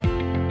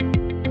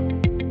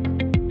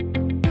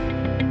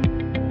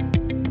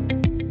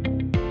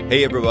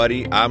Hey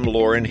everybody, I'm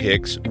Lauren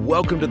Hicks.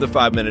 Welcome to the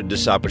 5-Minute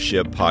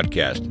Discipleship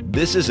Podcast.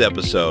 This is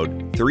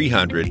episode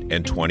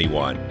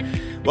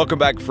 321. Welcome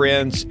back,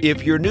 friends.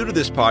 If you're new to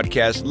this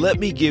podcast, let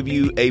me give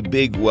you a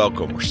big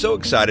welcome. We're so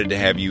excited to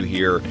have you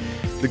here.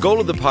 The goal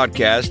of the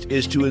podcast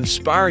is to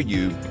inspire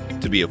you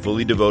to be a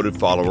fully devoted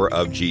follower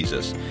of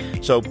Jesus.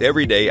 So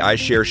every day I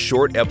share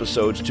short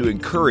episodes to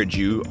encourage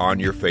you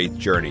on your faith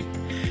journey.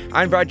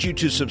 I invite you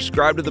to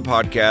subscribe to the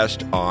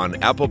podcast on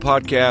Apple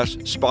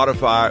Podcasts,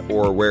 Spotify,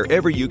 or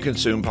wherever you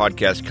consume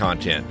podcast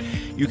content.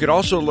 You can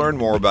also learn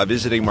more by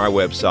visiting my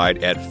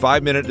website at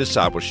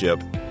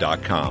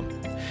 5minutediscipleship.com.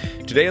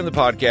 Today on the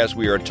podcast,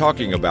 we are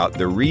talking about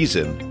the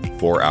reason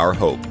for our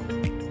hope.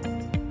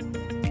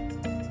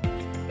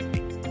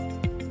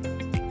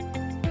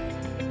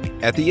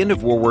 At the end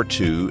of World War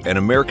II, an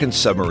American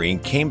submarine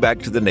came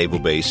back to the naval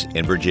base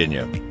in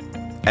Virginia.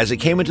 As it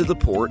came into the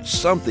port,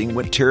 something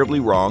went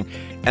terribly wrong,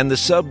 and the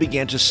sub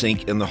began to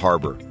sink in the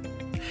harbor.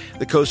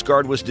 The Coast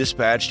Guard was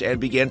dispatched and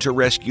began to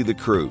rescue the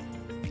crew.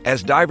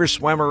 As divers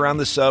swam around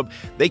the sub,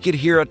 they could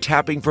hear a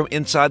tapping from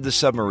inside the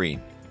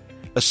submarine.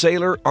 A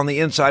sailor on the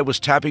inside was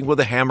tapping with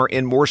a hammer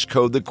in Morse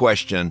code the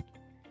question,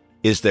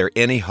 "Is there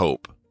any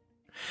hope?"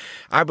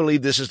 I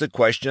believe this is the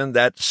question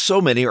that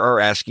so many are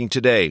asking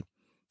today.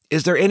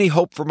 Is there any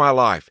hope for my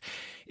life?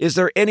 Is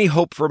there any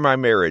hope for my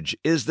marriage?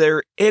 Is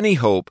there any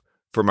hope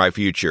for my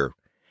future?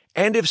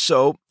 And if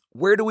so,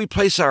 where do we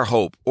place our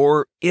hope,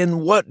 or in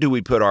what do we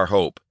put our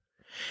hope?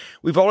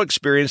 We've all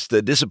experienced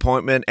the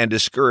disappointment and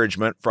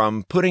discouragement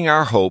from putting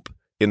our hope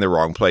in the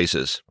wrong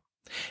places.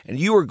 And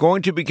you are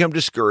going to become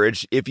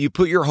discouraged if you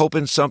put your hope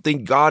in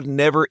something God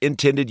never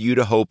intended you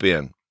to hope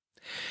in.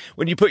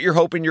 When you put your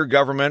hope in your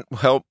government,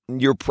 well,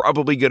 you're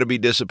probably going to be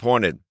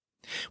disappointed.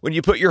 When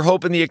you put your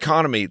hope in the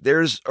economy,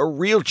 there's a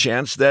real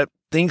chance that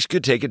things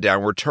could take a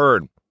downward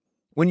turn.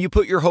 When you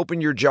put your hope in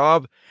your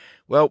job,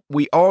 well,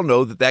 we all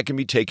know that can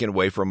be taken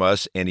away from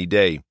us any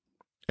day.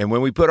 And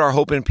when we put our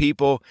hope in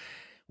people,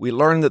 we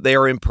learn that they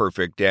are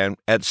imperfect, and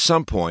at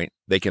some point,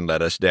 they can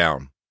let us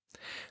down.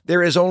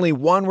 There is only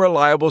one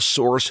reliable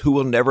source who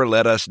will never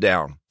let us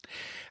down.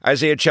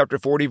 Isaiah chapter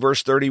 40,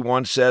 verse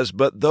 31 says,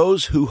 "But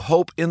those who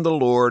hope in the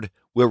Lord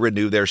will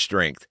renew their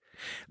strength.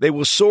 They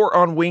will soar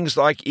on wings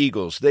like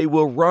eagles. They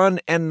will run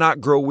and not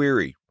grow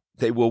weary.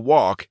 They will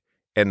walk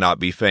and not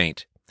be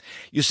faint."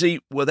 You see,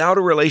 without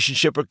a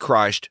relationship with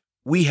Christ,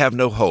 we have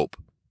no hope.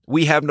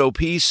 We have no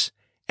peace,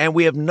 and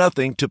we have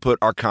nothing to put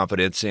our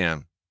confidence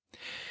in.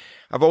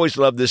 I've always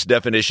loved this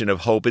definition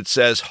of hope. It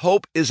says,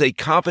 hope is a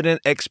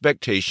confident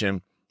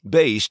expectation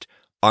based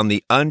on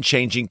the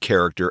unchanging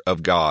character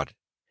of God.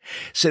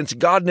 Since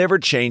God never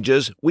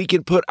changes, we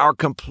can put our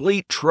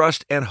complete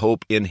trust and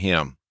hope in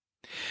Him.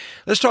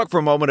 Let's talk for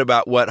a moment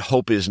about what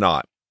hope is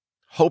not.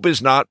 Hope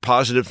is not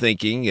positive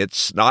thinking.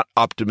 It's not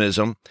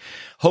optimism.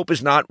 Hope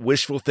is not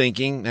wishful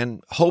thinking,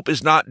 and hope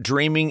is not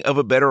dreaming of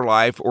a better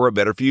life or a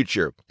better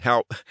future.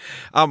 Now,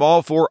 I'm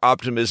all for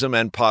optimism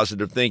and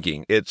positive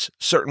thinking. It's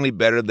certainly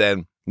better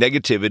than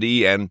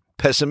negativity and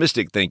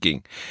pessimistic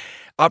thinking.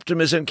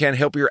 Optimism can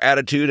help your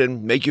attitude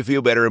and make you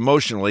feel better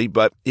emotionally,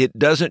 but it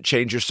doesn't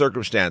change your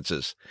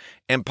circumstances.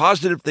 And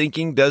positive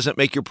thinking doesn't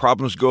make your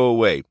problems go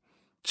away.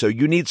 So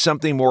you need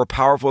something more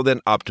powerful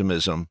than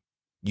optimism.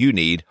 You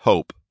need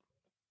hope.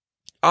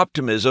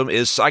 Optimism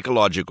is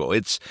psychological.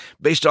 It's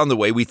based on the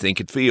way we think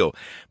and feel.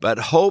 But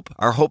hope,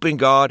 our hope in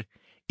God,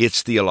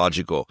 it's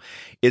theological.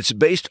 It's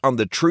based on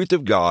the truth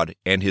of God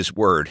and His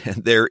Word.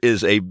 And there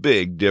is a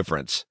big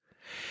difference.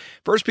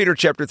 1 Peter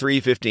chapter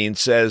 3:15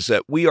 says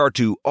that we are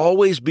to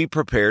always be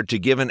prepared to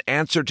give an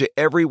answer to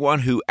everyone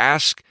who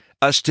asks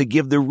us to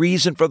give the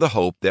reason for the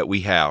hope that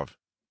we have.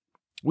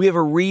 We have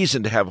a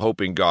reason to have hope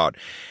in God.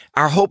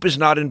 Our hope is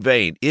not in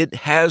vain. It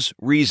has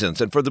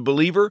reasons. And for the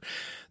believer,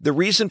 the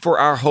reason for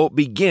our hope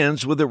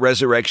begins with the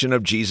resurrection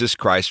of Jesus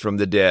Christ from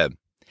the dead.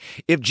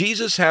 If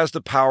Jesus has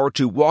the power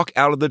to walk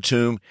out of the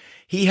tomb,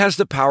 He has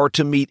the power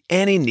to meet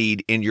any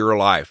need in your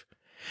life.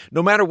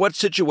 No matter what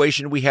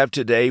situation we have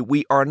today,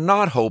 we are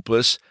not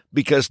hopeless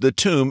because the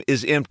tomb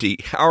is empty.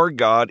 Our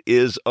God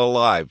is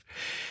alive.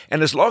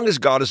 And as long as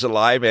God is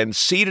alive and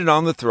seated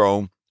on the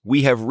throne,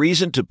 we have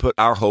reason to put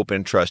our hope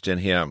and trust in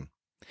Him.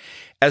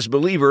 As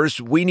believers,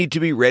 we need to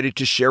be ready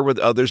to share with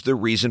others the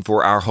reason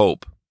for our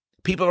hope.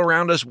 People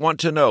around us want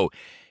to know,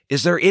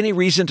 is there any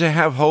reason to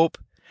have hope?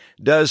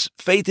 Does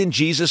faith in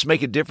Jesus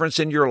make a difference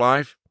in your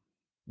life?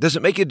 Does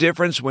it make a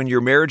difference when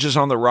your marriage is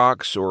on the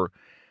rocks or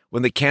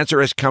when the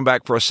cancer has come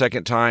back for a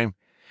second time?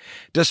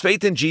 Does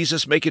faith in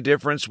Jesus make a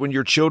difference when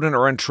your children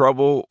are in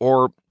trouble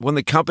or when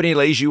the company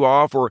lays you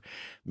off or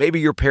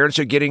maybe your parents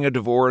are getting a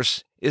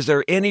divorce? Is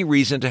there any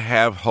reason to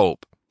have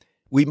hope?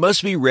 We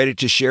must be ready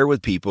to share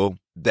with people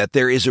that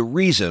there is a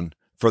reason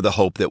for the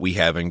hope that we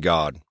have in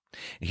God.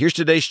 And here's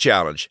today's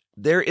challenge.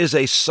 There is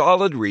a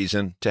solid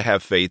reason to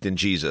have faith in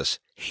Jesus.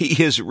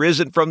 He is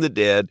risen from the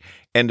dead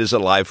and is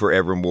alive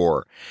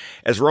forevermore.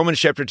 As Romans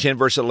chapter 10,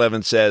 verse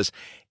 11 says,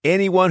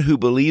 anyone who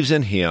believes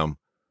in Him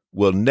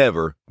will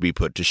never be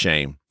put to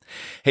shame.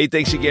 Hey,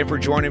 thanks again for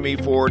joining me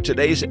for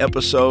today's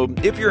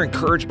episode. If you're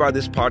encouraged by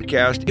this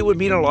podcast, it would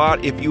mean a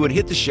lot if you would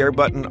hit the share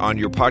button on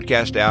your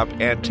podcast app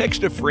and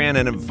text a friend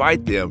and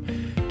invite them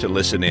to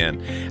listen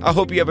in. I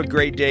hope you have a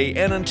great day,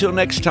 and until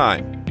next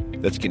time,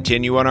 let's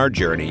continue on our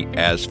journey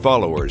as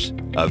followers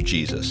of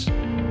Jesus.